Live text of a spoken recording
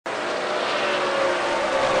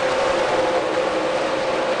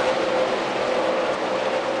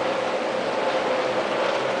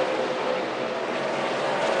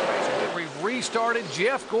started.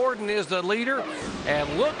 Jeff Gordon is the leader.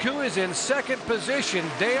 And look who is in second position.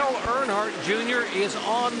 Dale Earnhardt Jr. is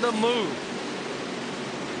on the move.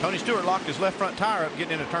 Tony Stewart locked his left front tire up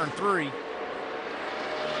getting into turn 3.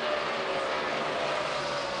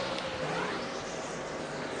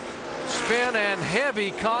 Spin and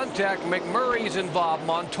heavy contact. McMurray's involved.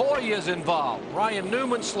 Montoya's involved. Ryan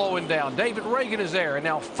Newman slowing down. David Reagan is there. And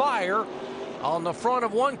now fire on the front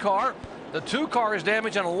of one car. The 2 car is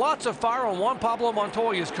damaged and lots of fire on Juan Pablo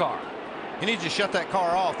Montoya's car. He needs to shut that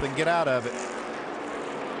car off and get out of it.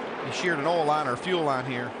 He sheared an oil line or a fuel line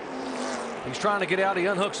here. He's trying to get out. He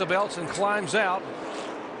unhooks the belts and climbs out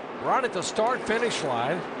right at the start finish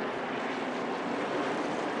line.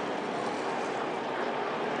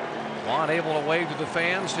 Juan able to wave to the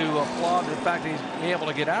fans who applaud the fact that he's able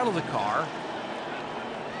to get out of the car.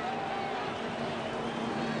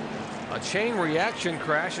 A chain reaction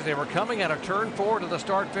crash as they were coming out of turn 4 to the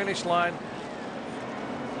start finish line.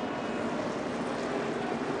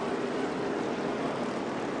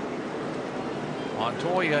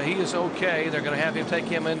 Montoya, he is okay. They're going to have him take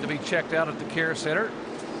him in to be checked out at the care center.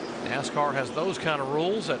 NASCAR has those kind of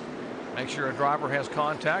rules that make sure a driver has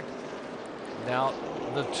contact. Now,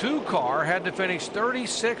 the 2 car had to finish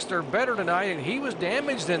 36th or better tonight, and he was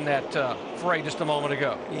damaged in that fray just a moment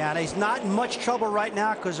ago. Yeah, and he's not in much trouble right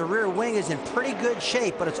now because the rear wing is in pretty good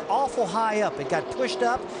shape, but it's awful high up. It got pushed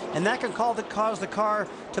up, and that can cause the car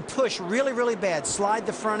to push really, really bad, slide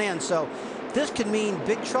the front end. So this could mean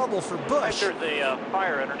big trouble for Busch. There's a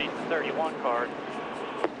fire underneath the 31 car.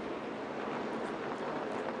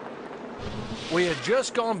 We had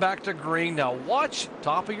just gone back to green. Now watch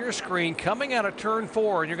top of your screen coming out of turn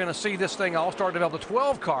 4, and you're going to see this thing all start to develop. The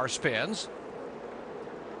 12 car spins.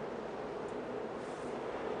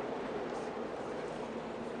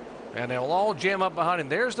 And they'll all jam up behind him.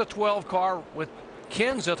 There's the 12 car with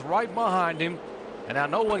Kenseth right behind him, and now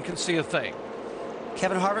no one can see a thing.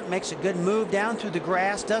 Kevin Harvick makes a good move down through the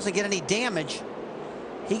grass, doesn't get any damage.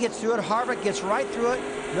 He gets through it. Harvick gets right through it,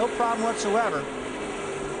 no problem whatsoever.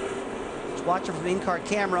 Watching from the in-car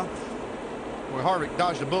camera. Well, Harvick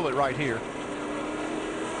dodged a bullet right here.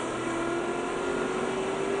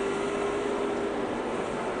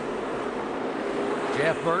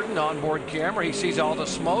 Jeff Burton on board camera. He sees all the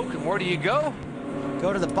smoke, and where do you go?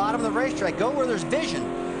 Go to the bottom of the racetrack. Go where there's vision.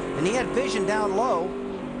 And he had vision down low.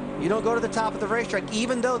 You don't go to the top of the racetrack,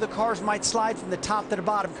 even though the cars might slide from the top to the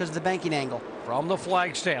bottom because of the banking angle. From the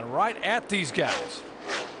flag stand, right at these guys.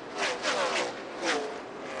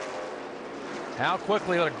 How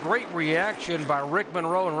quickly, a great reaction by Rick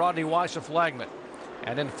Monroe and Rodney Weiss of Flagman.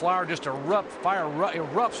 And then fire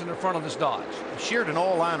erupts in the front of this Dodge. He sheared an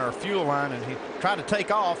oil line or a fuel line, and he tried to take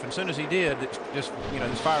off. And as soon as he did, it just,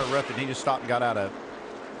 this fire erupted. He just stopped and got out of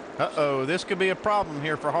it. Uh-oh, this could be a problem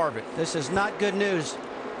here for Harvick. This is not good news.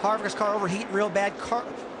 Harvick's car overheating real bad.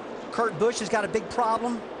 Kurt Busch has got a big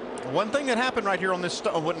problem. One thing that happened right here on this,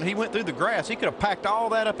 when he went through the grass, he could have packed all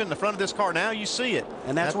that up in the front of this car. Now you see it.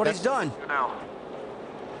 And that's what he's done. Now,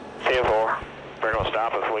 C4, we're going to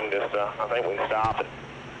stop us. We can just, I think we can stop it.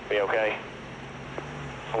 Be okay.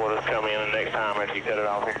 We'll just come in the next time after you cut it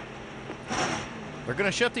off here. They're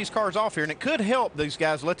going to shut these cars off here, and it could help these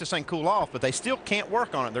guys let this thing cool off, but they still can't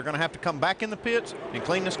work on it. They're going to have to come back in the pits and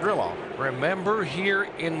clean this grill off. Remember here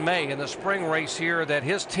in May, in the spring race here, that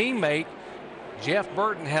his teammate, Jeff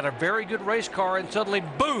Burton, had a very good race car, and suddenly,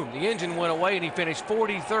 boom, the engine went away, and he finished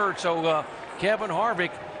 43rd. So Kevin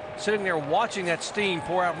Harvick, sitting there watching that steam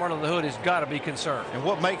pour out in front of the hood, has got to be concerned. And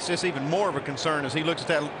what makes this even more of a concern is he looks at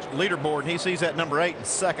that leaderboard and he sees that number 8 in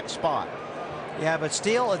second spot. Yeah, but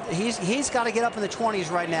still, he's got to get up in the 20s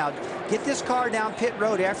right now. Get this car down pit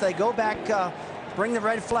road after they go back, bring the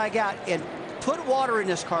red flag out, and put water in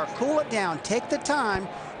this car, cool it down, take the time.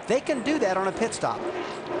 They can do that on a pit stop.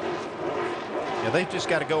 Yeah, they've just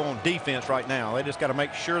got to go on defense right now. They just got to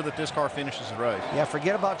make sure that this car finishes the race. Yeah,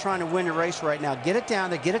 forget about trying to win the race right now. Get it down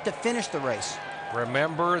there, get it to finish the race.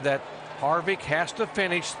 Remember that Harvick has to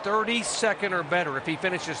finish 32nd or better. If he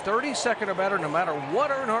finishes 32nd or better, no matter what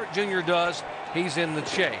Earnhardt Jr. does, he's in the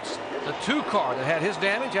chase. The 2 car that had his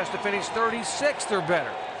damage has to finish 36th or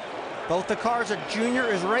better. Both the cars that Junior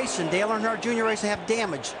is racing, Dale Earnhardt Jr. racing, have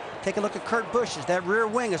damage. Take a look at Kurt Busch's. That rear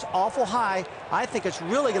wing is awful high. I think it's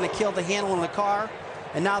really going to kill the handle in the car.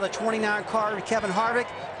 And now the 29 car, Kevin Harvick,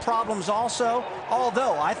 problems also.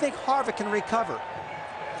 Although I think Harvick can recover.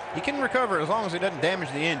 He can recover as long as he doesn't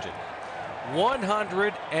damage the engine.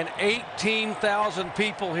 118,000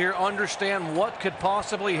 people here understand what could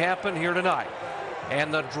possibly happen here tonight.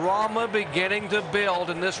 And the drama beginning to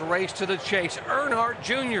build in this race to the chase. Earnhardt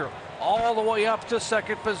Jr. all the way up to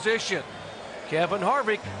second position. Kevin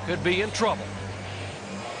Harvick could be in trouble.